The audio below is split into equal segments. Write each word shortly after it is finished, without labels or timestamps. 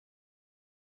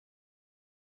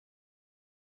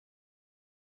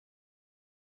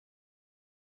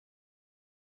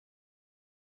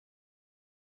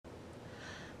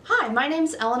Hi, my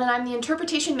name's Ellen and I'm the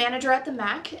Interpretation Manager at the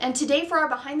MAC, and today for our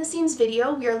behind the scenes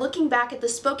video we are looking back at the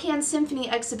Spokane Symphony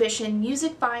exhibition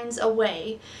Music Finds a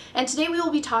Way. And today we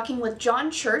will be talking with John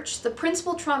Church, the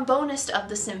Principal Trombonist of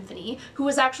the Symphony, who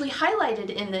was actually highlighted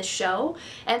in this show,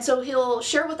 and so he'll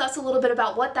share with us a little bit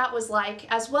about what that was like,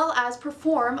 as well as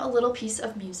perform a little piece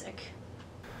of music.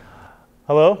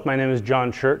 Hello, my name is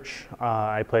John Church.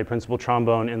 I play principal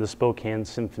trombone in the Spokane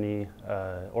Symphony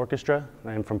Orchestra.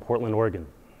 I am from Portland, Oregon.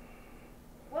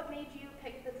 What made you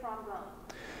pick the trombone?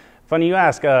 Funny you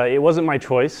ask. It wasn't my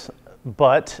choice,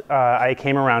 but I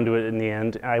came around to it in the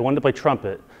end. I wanted to play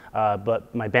trumpet,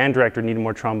 but my band director needed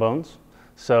more trombones,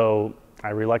 so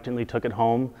I reluctantly took it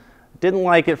home. Didn't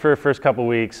like it for the first couple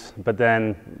weeks, but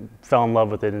then fell in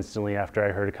love with it instantly after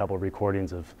I heard a couple of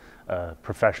recordings of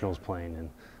professionals playing.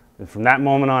 And from that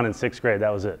moment on in 6th grade,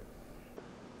 that was it.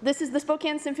 This is the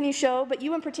Spokane Symphony show, but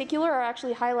you in particular are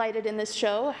actually highlighted in this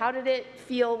show. How did it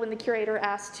feel when the curator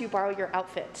asked to borrow your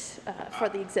outfit for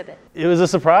the exhibit? It was a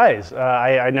surprise.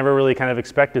 I never really kind of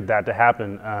expected that to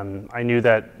happen. I knew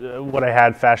that what I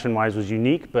had fashion-wise was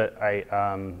unique, but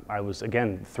I was,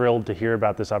 again, thrilled to hear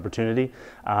about this opportunity.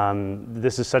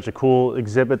 This is such a cool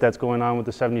exhibit that's going on with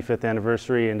the 75th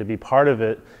anniversary, and to be part of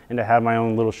it and to have my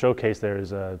own little showcase there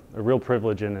is a real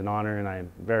privilege and an honor, and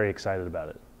I'm very excited about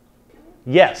it.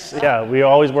 Yes, yeah, we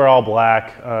always wear all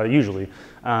black, usually.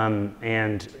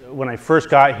 And when I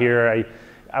first got here,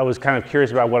 I was kind of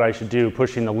curious about what I should do,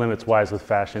 pushing the limits wise with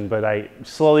fashion, but I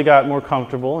slowly got more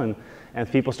comfortable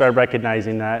and people started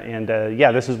recognizing that. And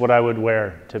yeah, this is what I would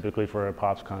wear typically for a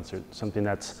Pops concert, something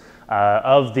that's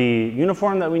of the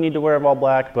uniform that we need to wear of all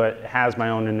black, but has my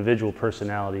own individual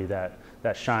personality that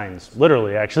shines,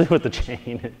 literally actually, with the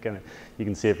chain. You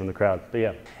can see it from the crowd. But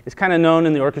yeah, it's kind of known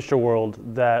in the orchestra world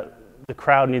that the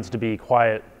crowd needs to be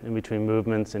quiet in between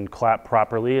movements and clap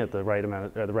properly at the right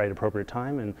amount, at the right appropriate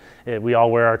time. And we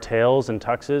all wear our tails and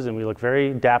tuxes, and we look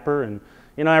very dapper, and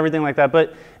everything like that.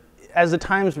 But as the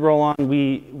times roll on,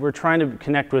 we're trying to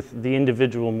connect with the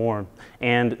individual more,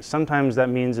 and sometimes that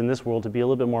means in this world to be a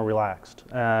little bit more relaxed.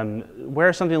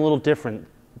 Wear something a little different,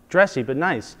 dressy but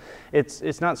nice.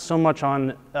 It's not so much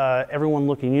on everyone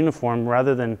looking uniform,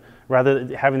 rather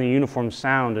having the uniform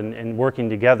sound and working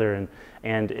together.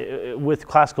 And with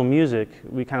classical music,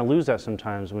 we kind of lose that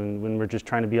sometimes when we're just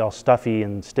trying to be all stuffy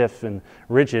and stiff and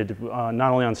rigid,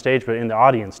 not only on stage but in the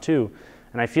audience too.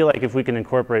 And I feel like if we can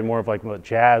incorporate more of like what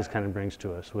jazz kind of brings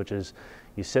to us, which is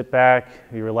you sit back,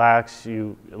 you relax,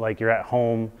 like you're at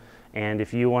home, and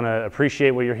if you want to appreciate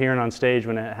what you're hearing on stage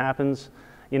when it happens,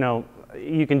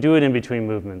 you can do it in between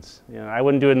movements. I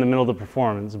wouldn't do it in the middle of the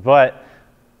performance, but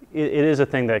it is a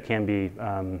thing that can be,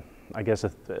 I guess,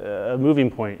 a moving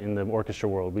point in the orchestra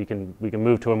world. We can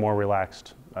move to a more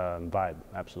relaxed vibe.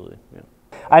 Absolutely. Yeah.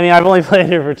 I mean, I've only played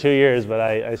here for 2 years, but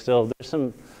I still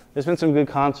there's been some good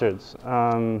concerts.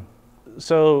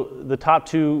 So the top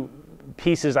 2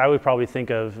 pieces I would probably think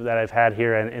of that I've had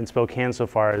here in Spokane so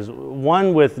far is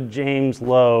one with James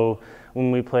Lowe when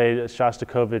we played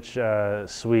Shostakovich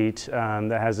suite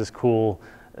that has this cool,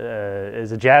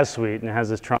 is a jazz suite, and it has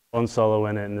this trombone solo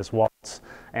in it and this waltz.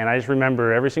 And I just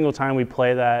remember every single time we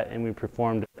play that and we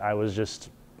performed it, I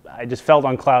just felt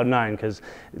on cloud 9, because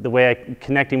the way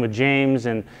connecting with James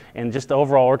and just the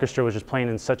overall orchestra was just playing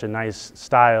in such a nice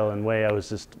style and way.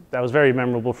 That was very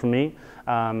memorable for me.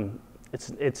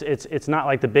 It's not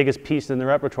like the biggest piece in the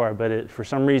repertoire, but for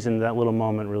some reason that little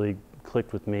moment really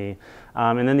clicked with me.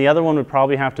 And then the other one would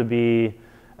probably have to be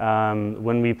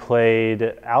when we played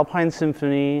Alpine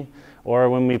Symphony, or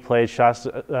when we played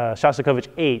Shostakovich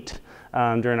 8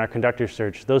 during our conductor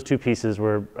search. Those 2 pieces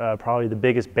were probably the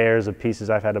biggest bears of pieces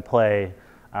I've had to play,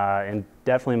 and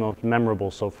definitely most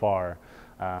memorable so far.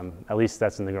 At least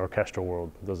that's in the orchestral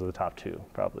world. Those are the top 2,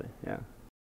 probably, yeah.